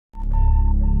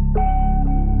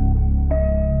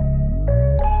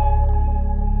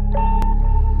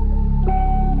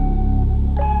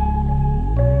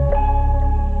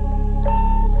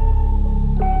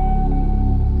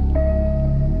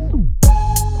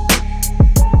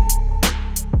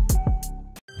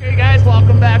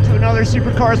another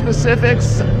Supercar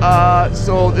Specifics.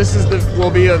 So this is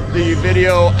will be the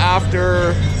video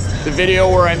after the video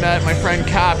where I met my friend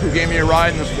Cap, who gave me a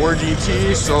ride in the Ford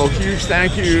GT. So huge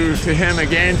thank you to him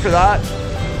again for that.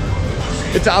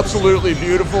 It's absolutely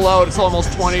beautiful out. It's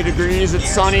almost 20 degrees. It's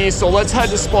sunny. So let's head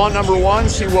to spot number 1,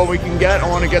 see what we can get. I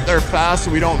want to get there fast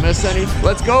so we don't miss any.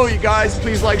 Let's go, you guys.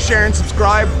 Please like, share, and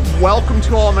subscribe. Welcome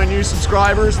to all my new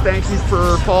subscribers. Thank you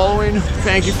for following.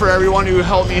 Thank you for everyone who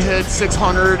helped me hit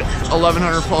 600,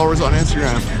 1,100 followers on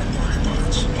Instagram.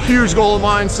 Huge goal of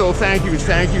mine, so thank you,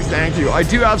 thank you, thank you. I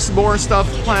do have some more stuff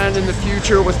planned in the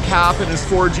future with Cap and his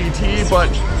Ford GT, but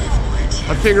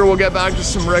I figure we'll get back to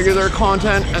some regular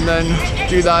content and then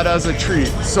do that as a treat.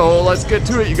 So let's get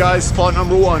to it, you guys. Spot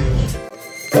number 1.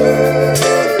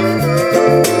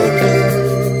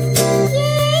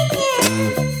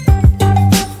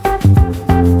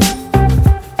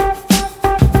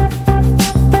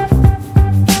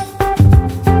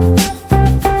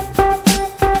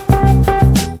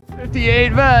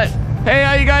 Vet. Hey,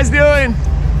 how you guys doing?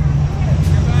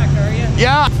 You're back, are you?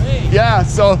 Yeah. Hey. Yeah,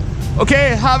 so,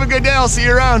 okay, have a good day. I'll see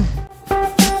you around.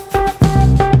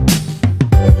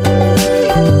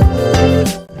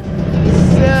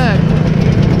 Sick.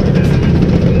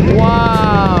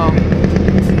 Wow.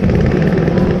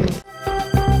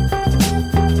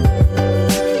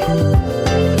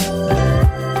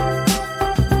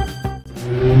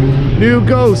 New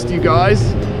Ghost, you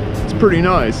guys. It's pretty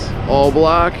nice. All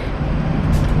black.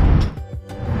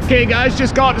 Okay guys,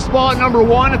 just got to spot number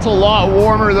 1. It's a lot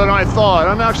warmer than I thought.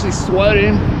 I'm actually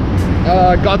sweating.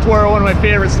 Got to wear one of my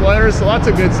favorite sweaters, so that's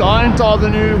a good sign. It's all the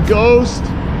new Ghost.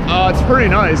 It's pretty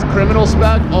nice. Criminal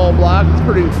spec, all black. It's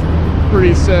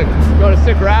pretty sick. Got a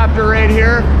sick Raptor right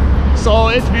here. So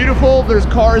it's beautiful. There's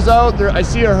cars out there. I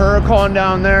see a Huracan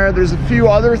down there. There's a few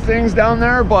other things down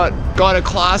there, but got a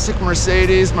classic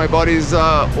Mercedes. My buddy's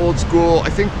old school, I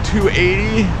think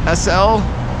 280 SL.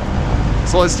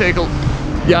 So let's take a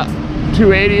yeah,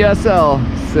 280 SL,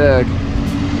 sick.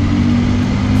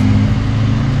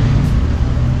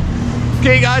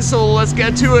 Okay guys, so let's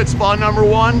get to it. Spot number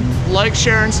 1, like,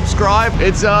 share, and subscribe.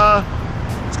 It's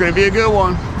gonna be a good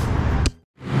one.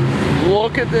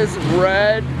 Look at this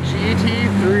red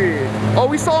GT3. Oh,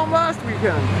 we saw him last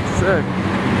weekend, sick.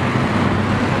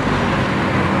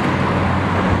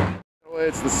 Oh,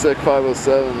 it's the sick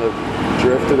 507 that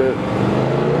drifted it.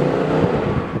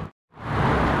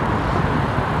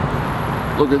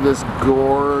 Look at this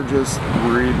gorgeous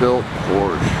rebuilt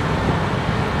Porsche.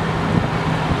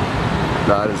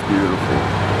 That is beautiful.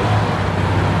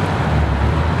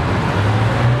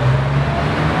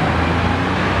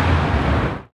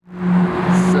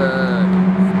 Sick.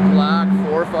 Black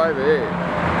 458.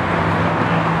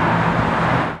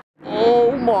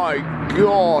 Oh my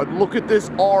God, look at this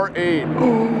R8.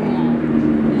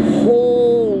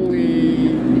 Holy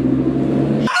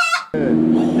shit.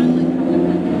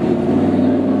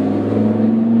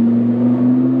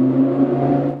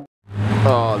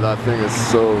 Oh, that thing is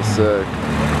so sick.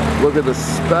 Look at the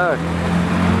spec.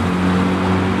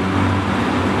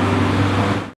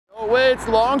 Oh wait, it's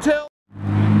long tail?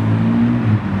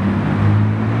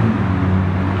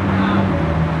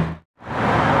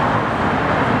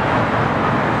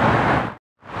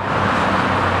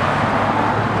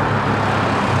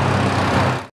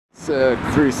 Sick,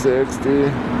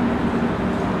 360.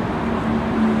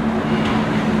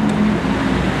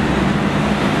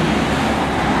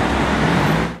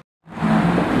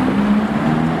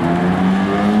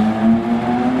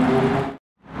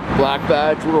 Black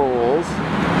badge rolls.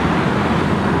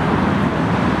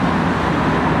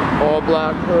 All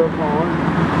black Huracan.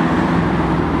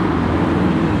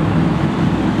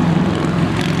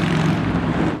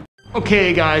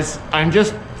 Okay guys, I'm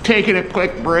just taking a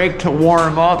quick break to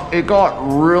warm up. It got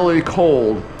really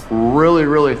cold,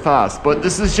 really fast. But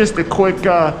this is just a quick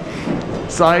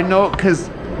side note, because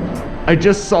I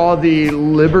just saw the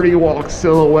L.B.W.K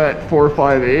Silouhette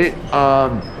 458.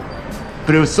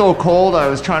 But it was so cold, I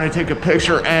was trying to take a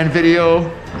picture and video.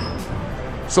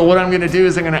 So what I'm gonna do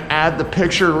is I'm gonna add the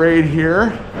picture right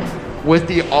here with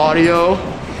the audio,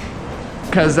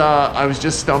 because I was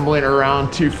just stumbling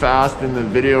around too fast and the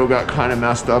video got kind of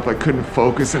messed up. I couldn't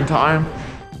focus in time.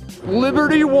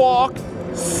 L.B.W.K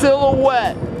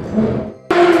Silouhette.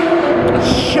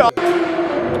 Shut.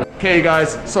 Okay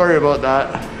guys, sorry about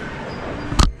that.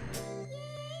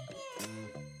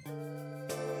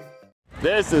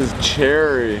 This is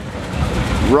cherry.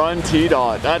 Run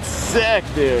T-Dot. That's sick,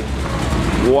 dude.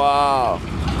 Wow.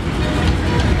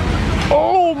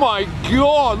 Oh my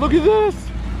God, look at this.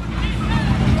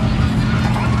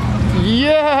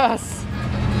 Yes.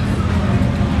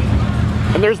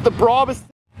 And there's the Brabus.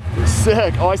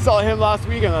 Sick. Oh, I saw him last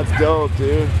weekend. That's dope,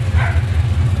 dude.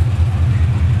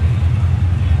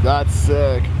 That's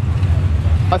sick.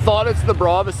 I thought it's the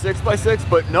Brabus 6x6,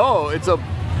 but no, it's a...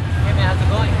 Hey man, how's it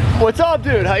going? What's up,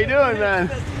 dude? How you doing, man?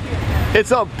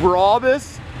 It's a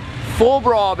Brabus, full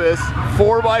Brabus,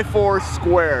 4x4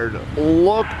 squared.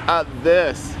 Look at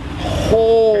this.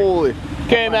 Holy.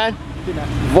 Okay, man.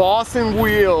 Voss and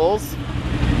wheels,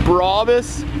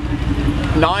 Brabus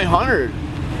 900.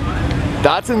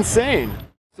 That's insane.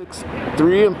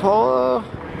 6.3 Impala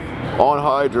on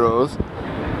hydros.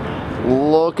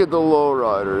 Look at the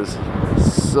Lowriders.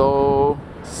 So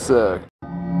sick.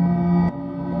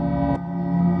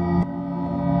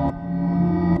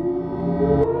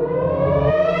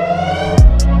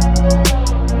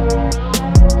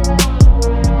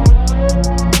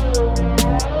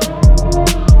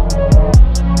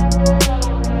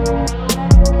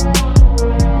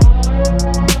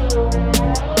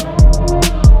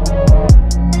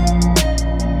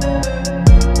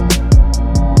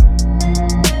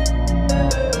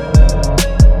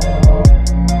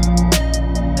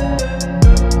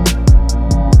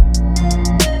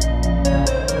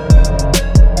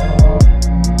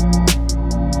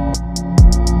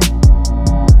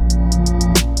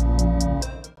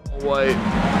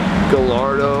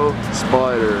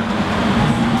 Spider.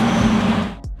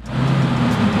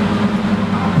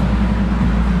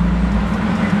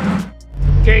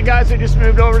 Okay guys, I just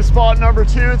moved over to spot number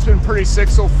 2. It's been pretty sick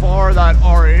so far. That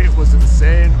R8 was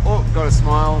insane. Oh, got a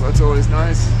smile. That's always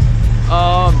nice.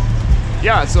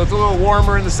 Yeah, so it's a little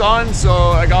warmer in the sun, so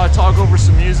I gotta talk over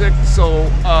some music. So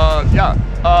yeah,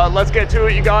 let's get to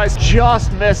it, you guys.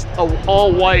 Just missed a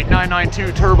all-white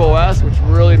 992 Turbo S, which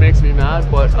really makes me mad,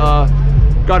 but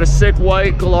got a sick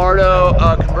white Gallardo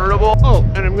convertible. Oh,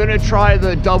 and I'm gonna try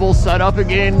the double setup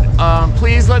again.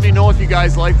 Please let me know if you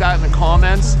guys like that in the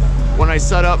comments when I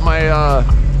set up my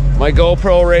my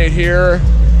GoPro right here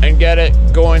and get it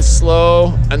going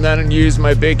slow, and then use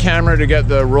my big camera to get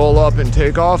the roll up and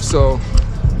take off. So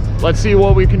let's see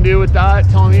what we can do with that.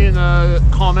 Tell me in the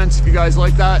comments if you guys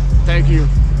like that. Thank you.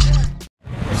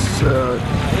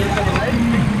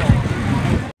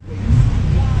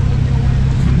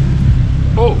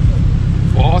 Oh,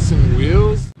 Boston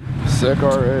wheels. Sick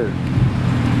R8.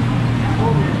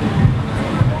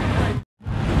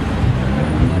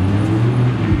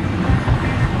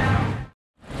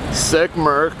 Sick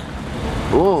Merc.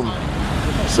 Boom.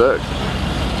 Sick.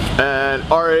 And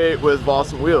R8 with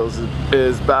Boston wheels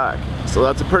is back. So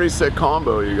that's a pretty sick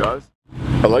combo, you guys.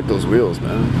 I like those wheels,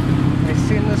 man. I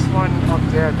seen this one up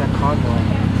there at that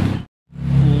condo.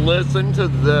 Listen to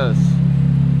this.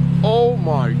 Oh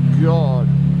my god.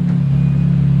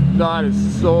 That is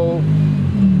so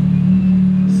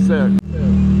sick.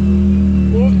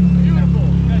 Oh, beautiful.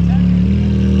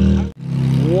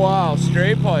 Wow,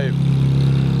 straight pipe.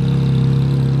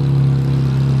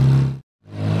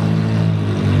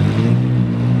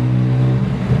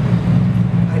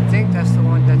 I think that's the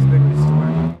one that's been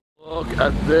restored. Look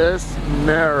at this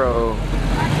marrow.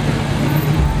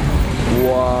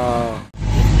 Wow.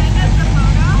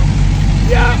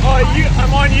 Yeah,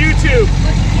 I'm on YouTube.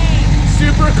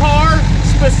 Supercar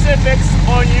specifics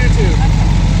on YouTube.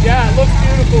 Yeah, it looks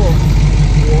beautiful.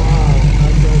 Wow,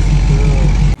 that does good.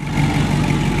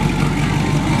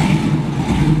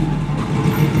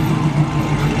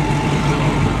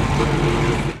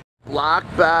 Black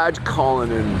badge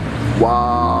Cullinan.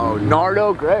 Wow,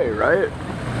 Nardo gray, right?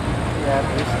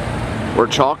 Yeah, or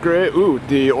chalk gray. Ooh,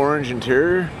 the orange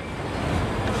interior.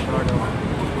 Nardo.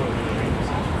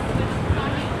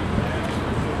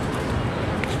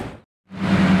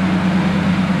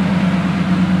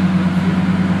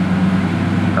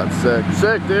 That's sick.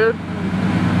 Sick, dude.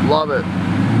 Love it.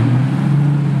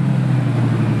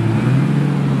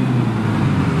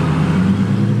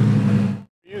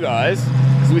 You guys,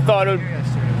 because we thought it would...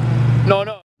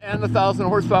 No. And the 1,000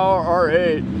 horsepower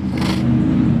R8.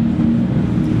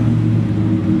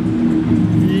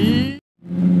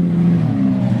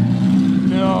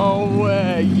 No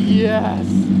way. Yes.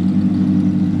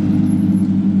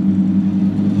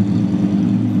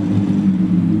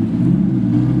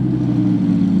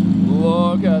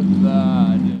 Look at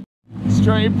that.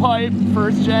 Straight pipe,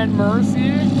 first gen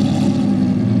Mercy.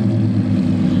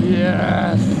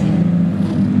 Yes.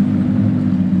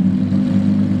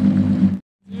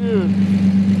 Dude,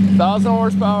 1,000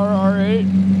 horsepower R8,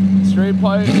 straight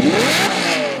pipe.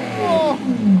 Oh.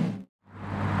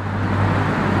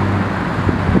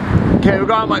 Okay, we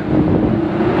got my...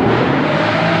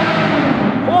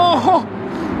 Oh!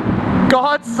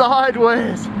 Got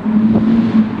sideways.